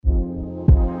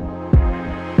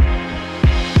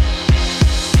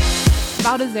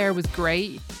Val d'Isère was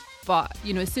great, but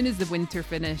as soon as the winter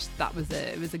finished, that was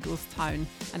it. It was a ghost town,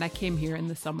 and I came here in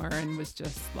the summer and was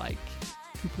just like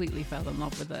completely fell in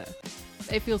love with it.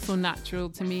 It feels so natural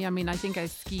to me. I mean, I think I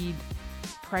skied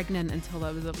pregnant until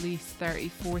I was at least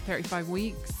 34, 35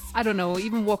 weeks. I don't know,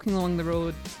 even walking along the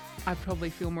road, I probably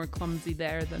feel more clumsy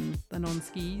there than on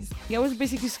skis. I was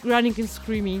basically running and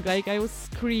screaming, like I was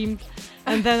screamed,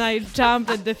 and then I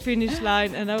jumped at the finish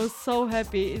line, and I was so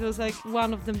happy. It was like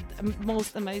one of the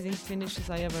most amazing finishes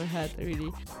I ever had,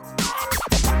 really.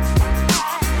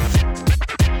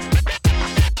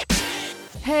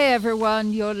 Hey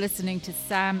everyone, you're listening to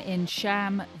Sam in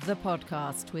Sham, the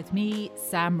podcast, with me,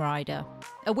 Sam Ryder.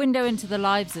 A window into the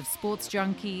lives of sports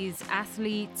junkies,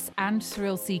 athletes and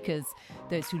thrill seekers,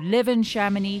 those who live in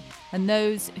Chamonix and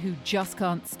those who just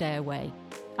can't stay away.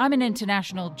 I'm an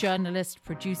international journalist,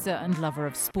 producer and lover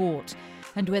of sport.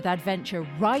 And with adventure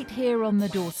right here on the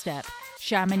doorstep,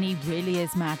 Chamonix really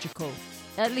is magical.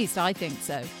 At least I think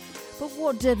so. But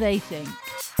what do they think?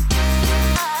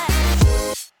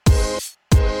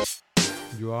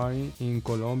 You are in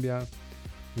Colombia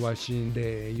watching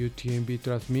the UTMB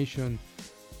transmission.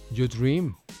 You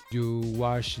dream. You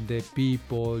watch the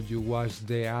people, you watch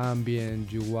the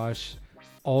ambient, you watch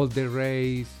all the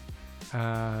race,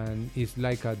 and it's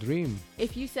like a dream.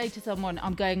 If you say to someone,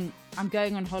 I'm going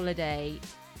on holiday,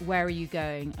 where are you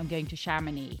going? I'm going to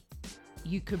Chamonix.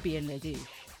 You could be in Les Douches.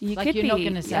 You're not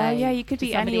going to say. Yeah, you could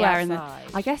be anywhere outside.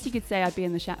 I guess you could say I'd be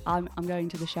in the. I'm going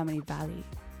to the Chamonix Valley.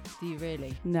 Do you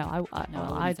really? No,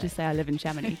 I'd just say I live in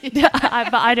Chamonix. Yeah.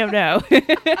 But I don't know.